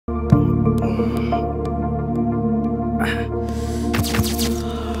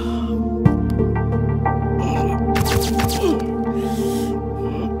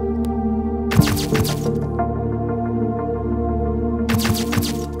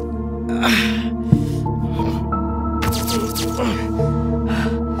You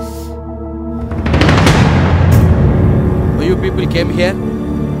people came here?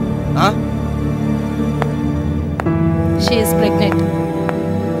 Huh? She is pregnant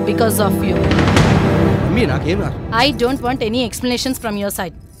because of you. Me nakem ra. I don't want any explanations from your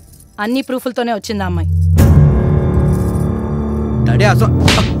side. Anni prooful tone vachinda ammai. Daddy aso.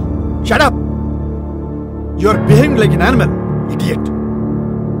 Shut up. You are behaving like an animal, idiot.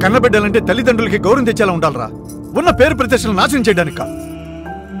 కన్నబిడ్డలంటే తల్లిదండ్రులకి గౌరవం తెచ్చేలా ఉండాలరా. ఉన్న పేరు ప్రతిష్టలు నాశనం చేయడానికి కాదు.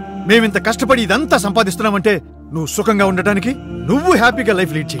 మేమింత కష్టపడి ఇదంతా సంపాదిస్తున్నామంటే నువ్వు సుఖంగా ఉండటానికి, నువ్వు హ్యాపీగా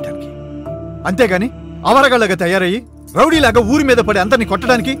లైఫ్ లీడ్ చేయడానికి. అంతేగాని అవరగాళ్ళగా తయారయ్యి రౌడీలాగా ఊరి మీద పడి అందరినీ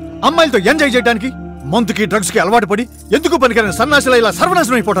కొట్టడానికి, అమ్మాయిలతో ఎంజాయ్ చేయడానికి, మందుకి డ్రగ్స్ కి అలవాటు పడి ఎందుకు పనికిరాని సన్నాసిలా ఇలా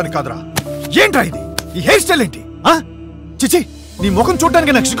సర్వనాశనం అయిపోవడానికి కాదురా. ఏంట్రా ఇది? ఈ హెయిర్ స్టైల్ ఏంటి? చిచి, నీ ముఖం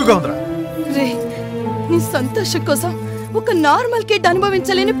చూడడానికి నాకు సిగ్గుగా ఉందిరా. నీ సంతోషం కోసం ఒక నార్మల్ కిడ్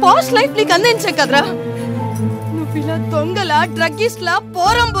అనుభవించలేని పాష్ లైఫ్ నీకు అందించాం కదరా. నువ్వు ఇలా దొంగలా, డ్రగ్గిస్ట్లా,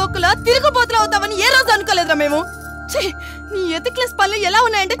 పోరంబోకులా, తిరుగుబోతులా అవుతావని ఏ రోజు అనుకోలేదురా మేము. నీ ఎథిక్లెస్ పనులు ఎలా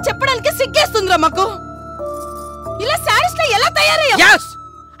ఉన్నాయంటే చెప్పడానికి సిగ్గేస్తుందిరా మాకు. ఇలా సాడిస్ట్ ఎలా తయారయ్యా? Yes,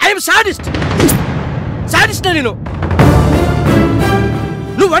 I am sadist. Sadist నేను.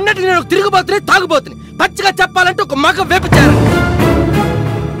 నువ్వు అన్నట్టు నేను తిరుగుబోతుని, తాగుబోతుని. పచ్చిగా చెప్పాలంటే ఒక మగ వేపచారు.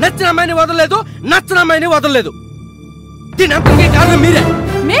 నచ్చిన అమ్మాయిని వదలలేదు, నచ్చిన అమ్మాయిని వదలలేదు. దీని అంతకే కారణం మీరే.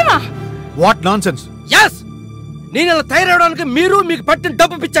 మేమా? What nonsense. yes, నేను ఇలా తయారవడానికి మీరు, మీకు పట్టిన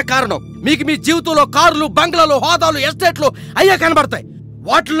డబ్బు పిచ్చే కారణం. మీకు మీ జీవితంలో కార్లు, బంగ్లాలు, హోదాలు, ఎస్టేట్లు అయ్యే కనబడతాయి.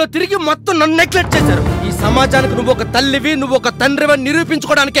 వాటిల్లో తిరిగి మొత్తం నన్ను నెగ్లెక్ట్ చేశారు. ఈ సమాజానికి నువ్వు ఒక తల్లివి, నువ్వు ఒక తండ్రివని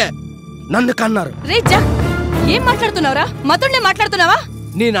నిరూపించుకోవడానికే నన్ను కన్నారు. ఏం మాట్లాడుతున్నావురా? మతుడినే మాట్లాడుతున్నావా?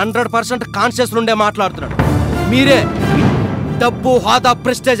 నేను 100% కాన్షియస్ నుండే మాట్లాడుతున్నాను. మీరే డబ్బు, హోదా,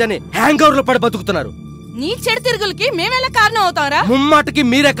 ప్రెస్టేజ్ అని హ్యాంగర్ లో పడి బతుకుతున్నారు. నీ చెడు తిరుగులకి మేమెలా కారణం అవుతాంరా? ముమ్మాటికి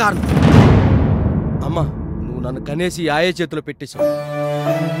మీరే కారణం. అమ్మా, నువ్వు నన్ను కనేసి ఆయే చేతిలో పెట్టేశావు.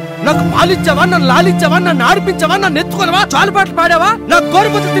 నాకు పాలిచ్చావా, నన్ను లాలిచ్చావా, నన్ను ఆడిపించావా, నన్ను ఎత్తుకోనవా, చాలుపాట్లు పాడావా, నా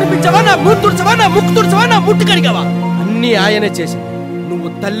కోరిపోత తినిపించావా, నా మూడు తుడిచావా, నా ముక్కు తుడిచావా, నా ముట్టు కడిగావా, అన్నీ ఆయనే చేసి నువ్వు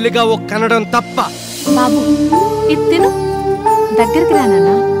తల్లిగా ఒక కనడం తప్ప. బాబు ఇది తిను, దగ్గరికి రానా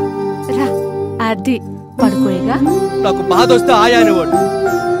రా. అది పడుకోయిగా. నాకు బాధ వస్తే ఆయా అనేవాడు,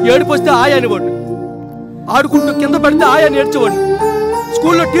 ఏడుపు వస్తే ఆయా అనేవాడు, ఆడుకుంటూ కింద పడితే ఆయా నేర్చేవాడిని,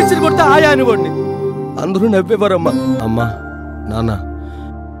 స్కూల్లో టీచర్ కొడితే ఆయా అనేవాడిని. అందరూ నవ్వేవారమ్మా. అమ్మా, నాన్న,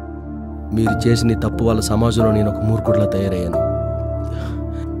 మీరు చేసిన తప్పు వల్ల సమాజంలో నేను ఒక మూర్ఖుడిలా తయారయ్యాను.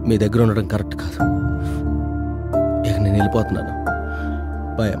 మీ దగ్గర ఉండడం కరెక్ట్ కాదు. ఇక నేను వెళ్ళిపోతున్నాను.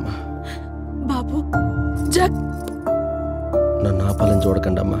 బాయ్ అమ్మా. బాబు, నన్ను ఆపాలని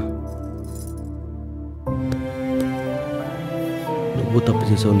చూడకండి అమ్మా. నువ్వు తప్పు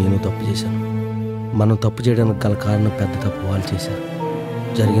చేసావు, నేను తప్పు చేశాను. మనం తప్పు చేయడానికి గల కారణం పెద్ద తప్పు వాళ్ళు చేశారు.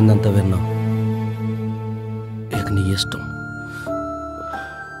 జరిగిందంతా విన్నావు. ఇక నీ ఇష్టం.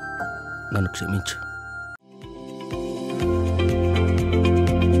 నన్ను క్షమించు.